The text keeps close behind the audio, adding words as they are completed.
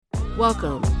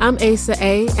Welcome. I'm Asa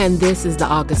A, and this is The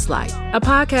August Light, a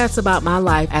podcast about my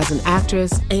life as an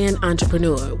actress and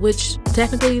entrepreneur, which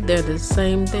technically they're the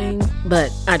same thing,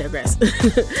 but I digress.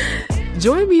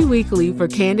 Join me weekly for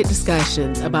candid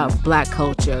discussions about Black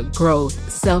culture, growth,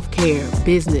 self-care,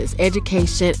 business,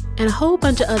 education, and a whole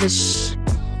bunch of other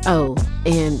Oh,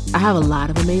 and I have a lot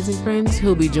of amazing friends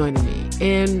who'll be joining me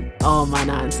in all my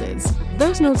nonsense.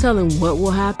 There's no telling what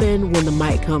will happen when the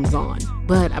mic comes on,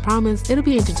 but I promise it'll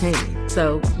be entertaining.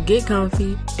 So get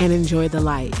comfy and enjoy the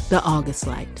light, the August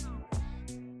light.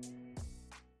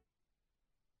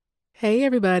 Hey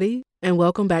everybody, and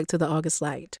welcome back to the August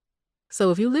Light.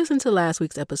 So if you listened to last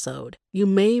week's episode, you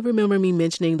may remember me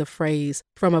mentioning the phrase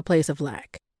 "from a place of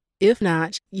lack." If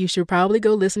not, you should probably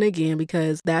go listen again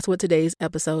because that's what today's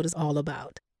episode is all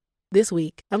about. This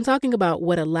week, I'm talking about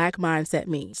what a lack mindset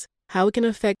means, how it can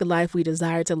affect the life we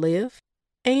desire to live,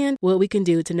 and what we can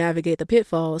do to navigate the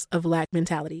pitfalls of lack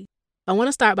mentality. I want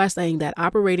to start by saying that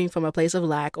operating from a place of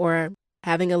lack or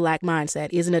having a lack mindset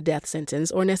isn't a death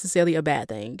sentence or necessarily a bad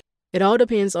thing. It all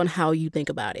depends on how you think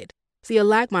about it. See, a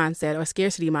lack mindset or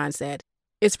scarcity mindset,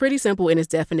 it's pretty simple in its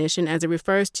definition as it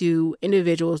refers to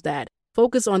individuals that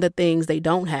focus on the things they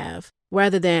don't have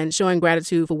rather than showing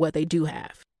gratitude for what they do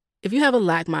have. If you have a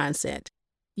lack mindset,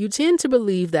 you tend to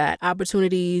believe that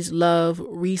opportunities, love,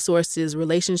 resources,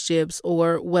 relationships,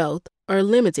 or wealth are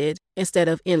limited instead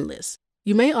of endless.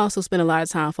 You may also spend a lot of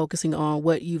time focusing on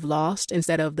what you've lost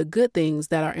instead of the good things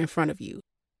that are in front of you.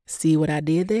 See what I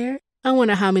did there? I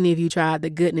wonder how many of you tried the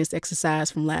goodness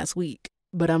exercise from last week.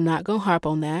 But I'm not going to harp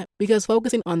on that because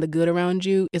focusing on the good around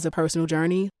you is a personal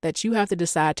journey that you have to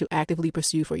decide to actively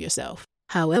pursue for yourself.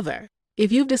 However,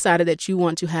 if you've decided that you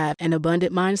want to have an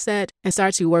abundant mindset and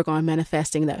start to work on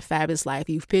manifesting that fabulous life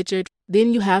you've pictured,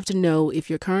 then you have to know if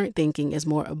your current thinking is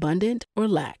more abundant or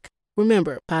lack.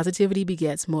 Remember, positivity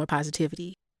begets more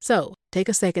positivity. So take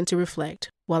a second to reflect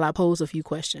while I pose a few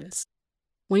questions.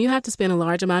 When you have to spend a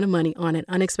large amount of money on an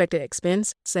unexpected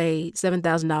expense, say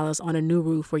 $7,000 on a new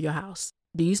roof for your house,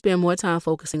 do you spend more time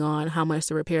focusing on how much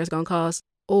the repair is going to cost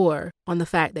or on the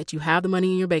fact that you have the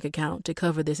money in your bank account to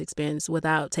cover this expense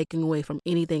without taking away from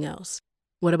anything else?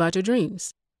 What about your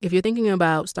dreams? If you're thinking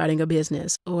about starting a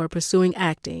business or pursuing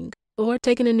acting or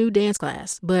taking a new dance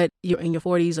class, but you're in your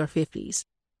 40s or 50s,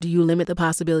 do you limit the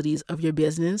possibilities of your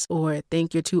business or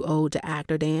think you're too old to act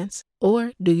or dance?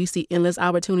 Or do you see endless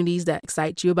opportunities that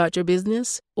excite you about your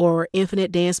business or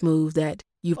infinite dance moves that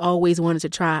you've always wanted to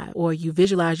try or you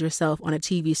visualize yourself on a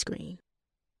TV screen?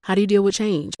 How do you deal with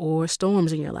change or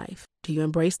storms in your life? Do you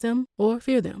embrace them or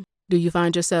fear them? Do you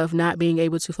find yourself not being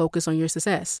able to focus on your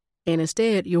success and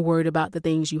instead you're worried about the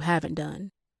things you haven't done?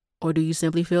 Or do you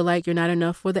simply feel like you're not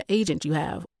enough for the agent you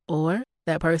have or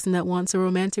that person that wants a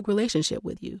romantic relationship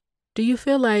with you? Do you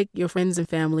feel like your friends and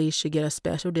family should get a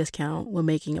special discount when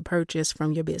making a purchase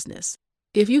from your business?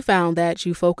 If you found that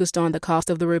you focused on the cost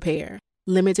of the repair,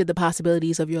 limited the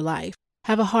possibilities of your life,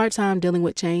 have a hard time dealing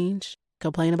with change,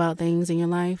 complain about things in your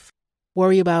life,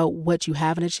 worry about what you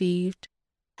haven't achieved,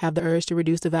 have the urge to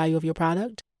reduce the value of your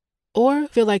product, or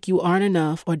feel like you aren't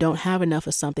enough or don't have enough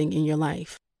of something in your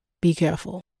life, be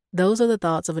careful. Those are the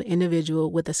thoughts of an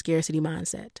individual with a scarcity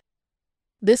mindset.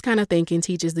 This kind of thinking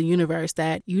teaches the universe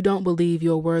that you don't believe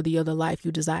you're worthy of the life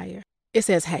you desire. It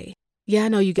says, hey, yeah, I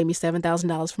know you gave me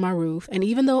 $7,000 for my roof, and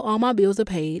even though all my bills are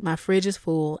paid, my fridge is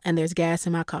full, and there's gas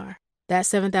in my car, that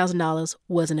 $7,000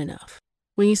 wasn't enough.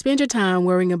 When you spend your time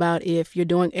worrying about if you're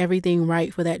doing everything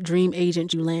right for that dream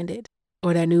agent you landed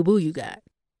or that new boo you got,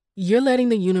 you're letting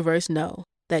the universe know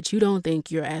that you don't think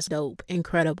you're as dope,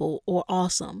 incredible, or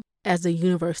awesome as the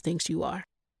universe thinks you are.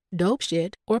 Dope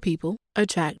shit or people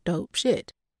attract dope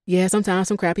shit. Yeah, sometimes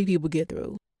some crappy people get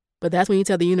through, but that's when you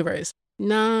tell the universe,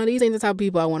 nah, these ain't the type of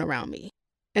people I want around me.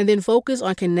 And then focus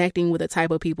on connecting with the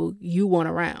type of people you want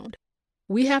around.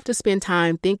 We have to spend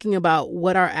time thinking about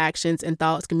what our actions and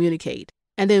thoughts communicate.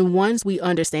 And then once we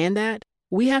understand that,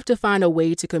 we have to find a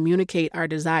way to communicate our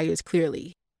desires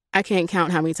clearly. I can't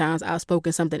count how many times I've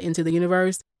spoken something into the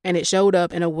universe and it showed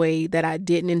up in a way that I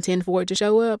didn't intend for it to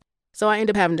show up. So I end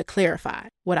up having to clarify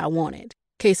what I wanted.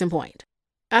 Case in point,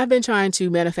 I've been trying to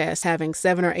manifest having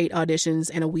 7 or 8 auditions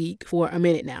in a week for a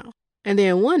minute now. And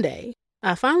then one day,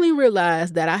 I finally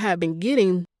realized that I have been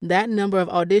getting that number of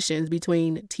auditions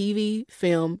between TV,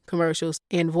 film, commercials,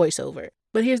 and voiceover.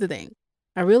 But here's the thing.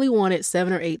 I really wanted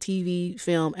 7 or 8 TV,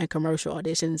 film, and commercial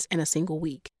auditions in a single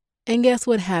week. And guess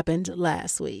what happened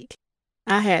last week?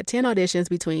 I had 10 auditions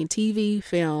between TV,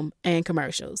 film, and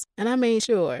commercials. And I made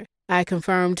sure I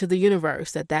confirmed to the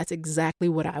universe that that's exactly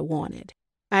what I wanted.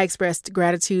 I expressed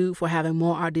gratitude for having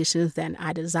more auditions than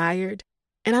I desired,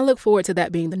 and I look forward to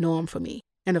that being the norm for me.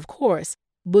 And of course,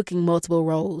 booking multiple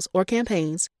roles or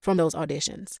campaigns from those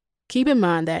auditions. Keep in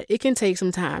mind that it can take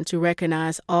some time to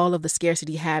recognize all of the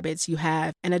scarcity habits you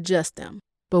have and adjust them.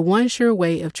 But one sure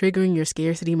way of triggering your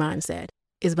scarcity mindset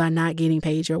is by not getting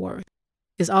paid your worth.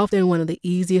 It's often one of the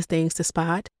easiest things to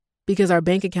spot because our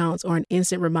bank accounts are an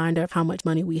instant reminder of how much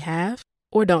money we have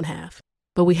or don't have.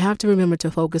 But we have to remember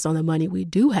to focus on the money we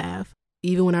do have,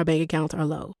 even when our bank accounts are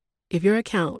low. If your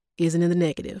account isn't in the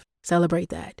negative, celebrate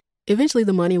that. Eventually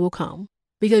the money will come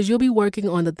because you'll be working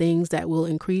on the things that will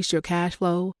increase your cash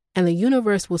flow, and the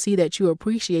universe will see that you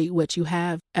appreciate what you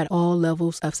have at all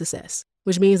levels of success,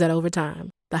 which means that over time,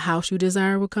 the house you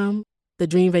desire will come, the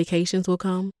dream vacations will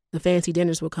come, the fancy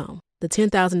dinners will come, the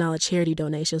 $10,000 charity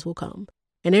donations will come,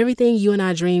 and everything you and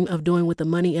I dream of doing with the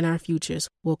money in our futures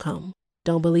will come.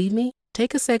 Don't believe me?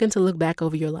 Take a second to look back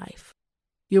over your life.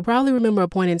 You'll probably remember a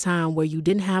point in time where you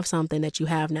didn't have something that you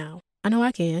have now. I know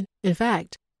I can. In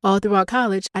fact, all throughout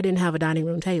college, I didn't have a dining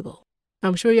room table.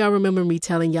 I'm sure y'all remember me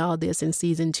telling y'all this in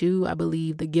season 2, I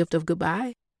believe, The Gift of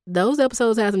Goodbye. Those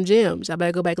episodes had some gems. I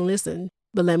better go back and listen.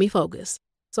 But let me focus.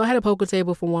 So I had a poker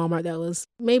table from Walmart that was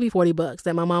maybe $40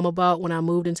 that my mama bought when I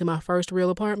moved into my first real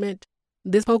apartment.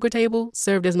 This poker table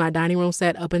served as my dining room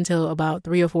set up until about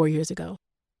 3 or 4 years ago.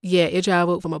 Yeah, it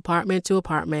traveled from apartment to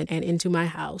apartment and into my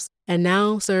house, and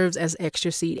now serves as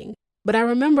extra seating. But I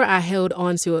remember I held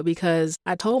on to it because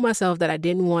I told myself that I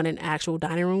didn't want an actual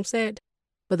dining room set.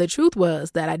 But the truth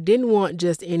was that I didn't want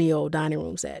just any old dining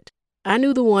room set. I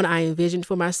knew the one I envisioned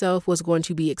for myself was going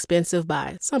to be expensive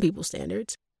by some people's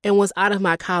standards and was out of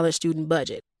my college student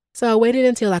budget. So I waited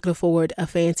until I could afford a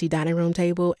fancy dining room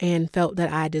table and felt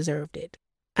that I deserved it.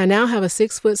 I now have a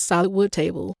 6-foot solid wood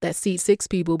table that seats 6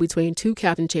 people between 2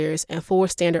 captain chairs and 4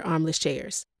 standard armless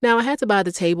chairs. Now, I had to buy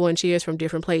the table and chairs from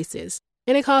different places,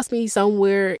 and it cost me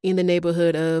somewhere in the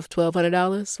neighborhood of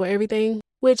 $1,200 for everything,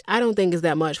 which I don't think is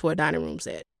that much for a dining room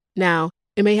set. Now,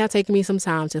 it may have taken me some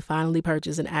time to finally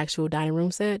purchase an actual dining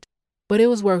room set, but it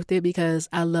was worth it because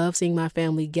I love seeing my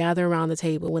family gather around the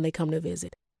table when they come to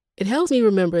visit. It helps me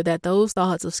remember that those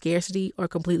thoughts of scarcity are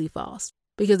completely false,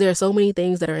 because there are so many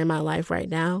things that are in my life right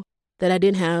now that I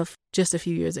didn't have just a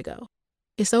few years ago.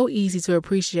 It's so easy to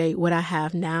appreciate what I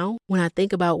have now when I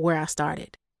think about where I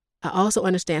started. I also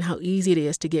understand how easy it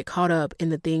is to get caught up in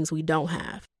the things we don't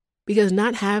have, because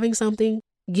not having something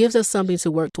gives us something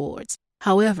to work towards.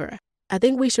 However, I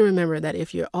think we should remember that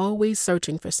if you're always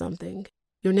searching for something,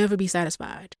 you'll never be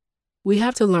satisfied. We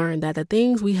have to learn that the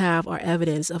things we have are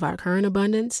evidence of our current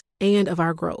abundance and of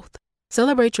our growth.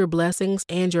 Celebrate your blessings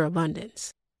and your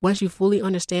abundance. Once you fully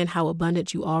understand how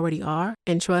abundant you already are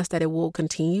and trust that it will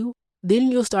continue,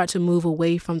 then you'll start to move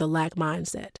away from the lack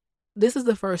mindset. This is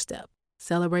the first step,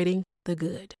 celebrating the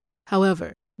good.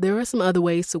 However, there are some other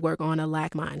ways to work on a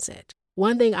lack mindset.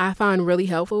 One thing I find really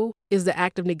helpful is the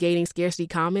act of negating scarcity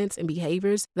comments and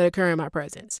behaviors that occur in my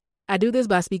presence. I do this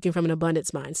by speaking from an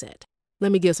abundance mindset.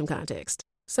 Let me give some context.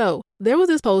 So, there was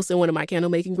this post in one of my candle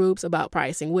making groups about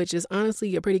pricing, which is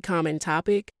honestly a pretty common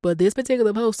topic, but this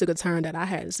particular post took a turn that I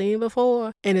hadn't seen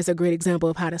before, and it's a great example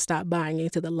of how to stop buying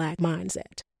into the lack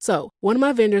mindset. So, one of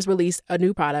my vendors released a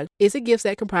new product. It's a gift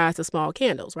set comprised of small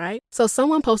candles, right? So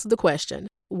someone posted the question,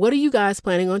 what are you guys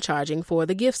planning on charging for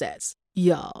the gift sets?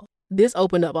 Y'all, this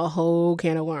opened up a whole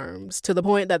can of worms to the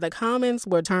point that the comments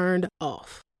were turned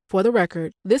off. For the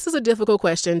record, this is a difficult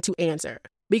question to answer,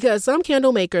 because some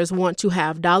candle makers want to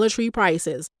have Dollar Tree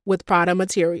prices with Prada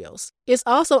materials. It's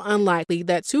also unlikely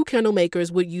that 2 candle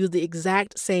makers would use the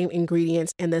exact same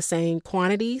ingredients in the same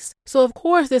quantities. So of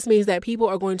course, this means that people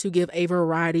are going to give a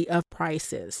variety of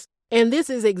prices. And this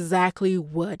is exactly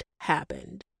what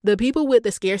happened. The people with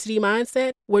the scarcity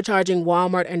mindset were charging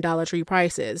Walmart and Dollar Tree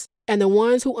prices, and the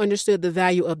ones who understood the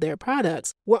value of their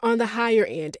products were on the higher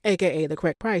end, aka the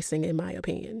correct pricing, in my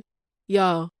opinion.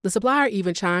 Y'all, the supplier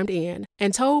even chimed in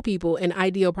and told people an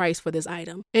ideal price for this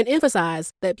item and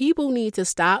emphasized that people need to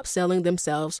stop selling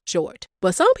themselves short.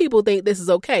 But some people think this is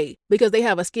okay because they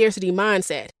have a scarcity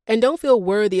mindset and don't feel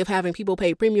worthy of having people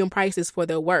pay premium prices for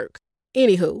their work.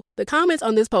 Anywho, the comments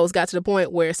on this post got to the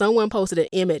point where someone posted an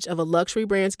image of a luxury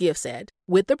brand's gift set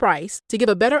with the price to give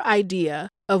a better idea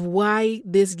of why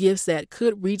this gift set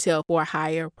could retail for a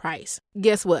higher price.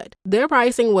 Guess what? Their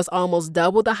pricing was almost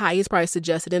double the highest price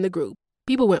suggested in the group.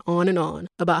 People went on and on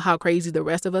about how crazy the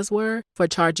rest of us were for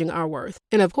charging our worth.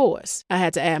 And of course, I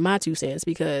had to add my 2 cents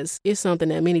because it's something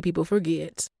that many people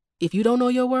forget. If you don't know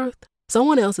your worth,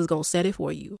 someone else is going to set it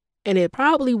for you. And it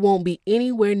probably won't be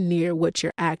anywhere near what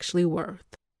you're actually worth.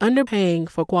 Underpaying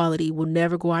for quality will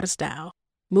never go out of style.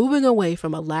 Moving away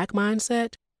from a lack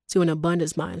mindset to an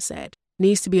abundance mindset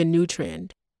needs to be a new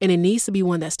trend, and it needs to be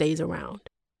one that stays around.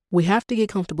 We have to get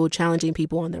comfortable challenging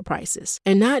people on their prices,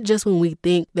 and not just when we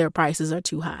think their prices are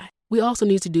too high. We also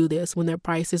need to do this when their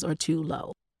prices are too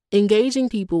low. Engaging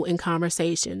people in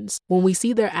conversations when we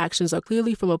see their actions are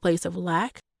clearly from a place of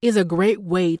lack is a great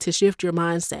way to shift your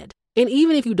mindset. And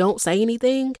even if you don't say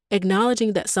anything,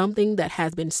 acknowledging that something that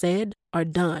has been said or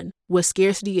done was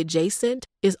scarcity adjacent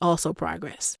is also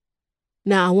progress.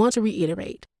 Now, I want to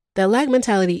reiterate that lack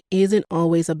mentality isn't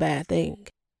always a bad thing.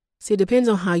 See, it depends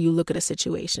on how you look at a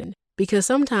situation, because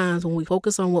sometimes when we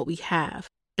focus on what we have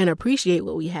and appreciate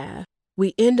what we have,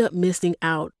 we end up missing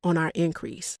out on our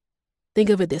increase.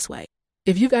 Think of it this way.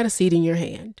 If you've got a seed in your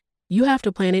hand, you have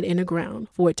to plant it in the ground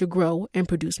for it to grow and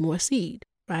produce more seed,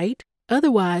 right?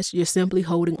 Otherwise, you're simply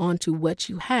holding on to what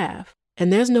you have,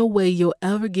 and there's no way you'll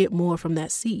ever get more from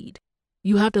that seed.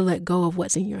 You have to let go of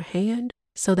what's in your hand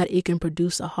so that it can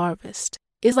produce a harvest.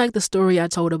 It's like the story I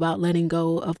told about letting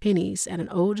go of pennies at an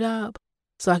old job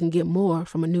so I can get more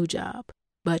from a new job.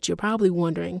 But you're probably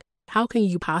wondering, how can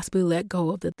you possibly let go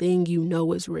of the thing you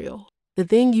know is real? The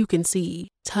thing you can see,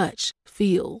 touch,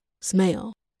 feel,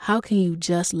 smell. How can you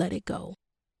just let it go?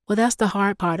 Well, that's the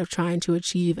hard part of trying to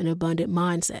achieve an abundant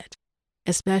mindset,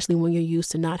 especially when you're used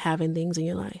to not having things in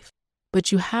your life.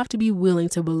 But you have to be willing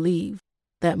to believe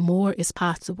that more is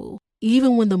possible,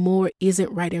 even when the more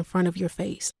isn't right in front of your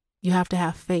face. You have to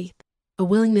have faith, a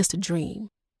willingness to dream,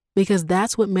 because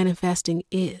that's what manifesting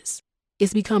is.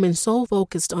 It's becoming so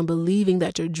focused on believing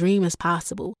that your dream is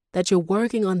possible, that you're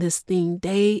working on this thing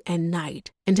day and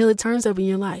night until it turns up in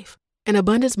your life. An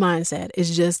abundance mindset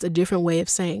is just a different way of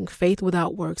saying faith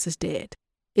without works is dead.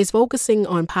 It's focusing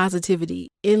on positivity,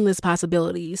 endless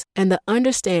possibilities, and the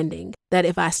understanding that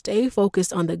if I stay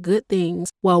focused on the good things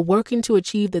while working to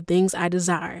achieve the things I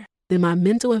desire, then my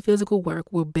mental and physical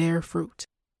work will bear fruit.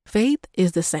 Faith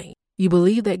is the same. You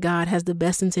believe that God has the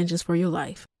best intentions for your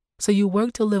life, so you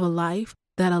work to live a life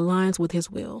that aligns with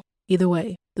His will. Either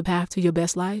way, the path to your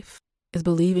best life is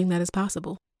believing that it's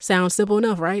possible. Sounds simple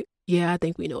enough, right? Yeah, I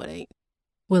think we know it ain't.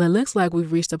 Well, it looks like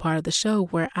we've reached a part of the show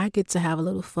where I get to have a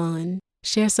little fun,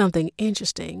 share something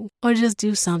interesting, or just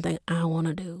do something I want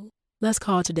to do. Let's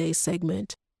call today's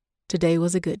segment, Today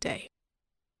Was a Good Day.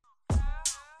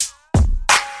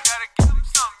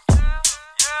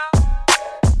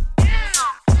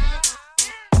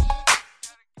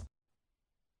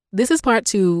 This is part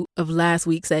 2 of last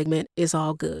week's segment, It's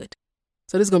All Good.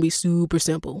 So this is going to be super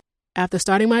simple. After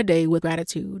starting my day with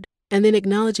gratitude and then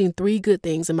acknowledging 3 good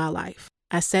things in my life,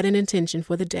 I set an intention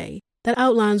for the day that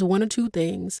outlines 1 or 2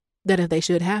 things that, if they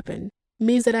should happen,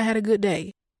 means that I had a good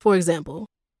day. For example,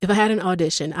 if I had an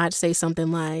audition, I'd say something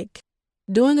like,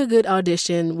 doing a good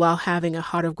audition while having a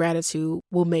heart of gratitude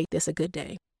will make this a good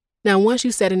day. Now, once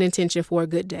you set an intention for a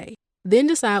good day, then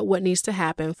decide what needs to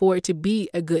happen for it to be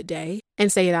a good day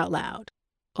and say it out loud.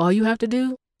 All you have to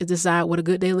do is decide what a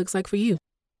good day looks like for you.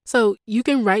 So you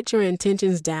can write your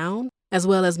intentions down as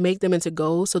well as make them into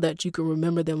goals so that you can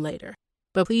remember them later.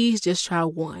 But please just try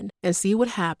 1 and see what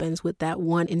happens with that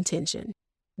 1 intention.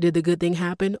 Did the good thing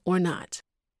happen or not?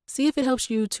 See if it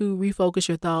helps you to refocus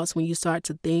your thoughts when you start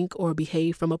to think or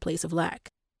behave from a place of lack.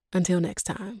 Until next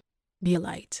time, be a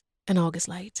light, an August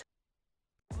light.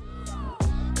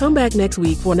 Come back next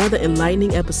week for another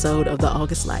enlightening episode of The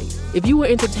August Light. If you were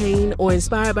entertained or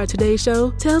inspired by today's show,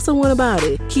 tell someone about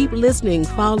it. Keep listening,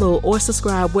 follow, or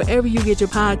subscribe wherever you get your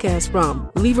podcast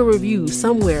from. Leave a review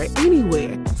somewhere,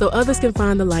 anywhere, so others can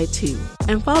find the light too.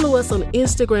 And follow us on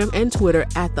Instagram and Twitter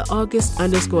at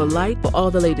 @the_August_light for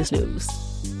all the latest news.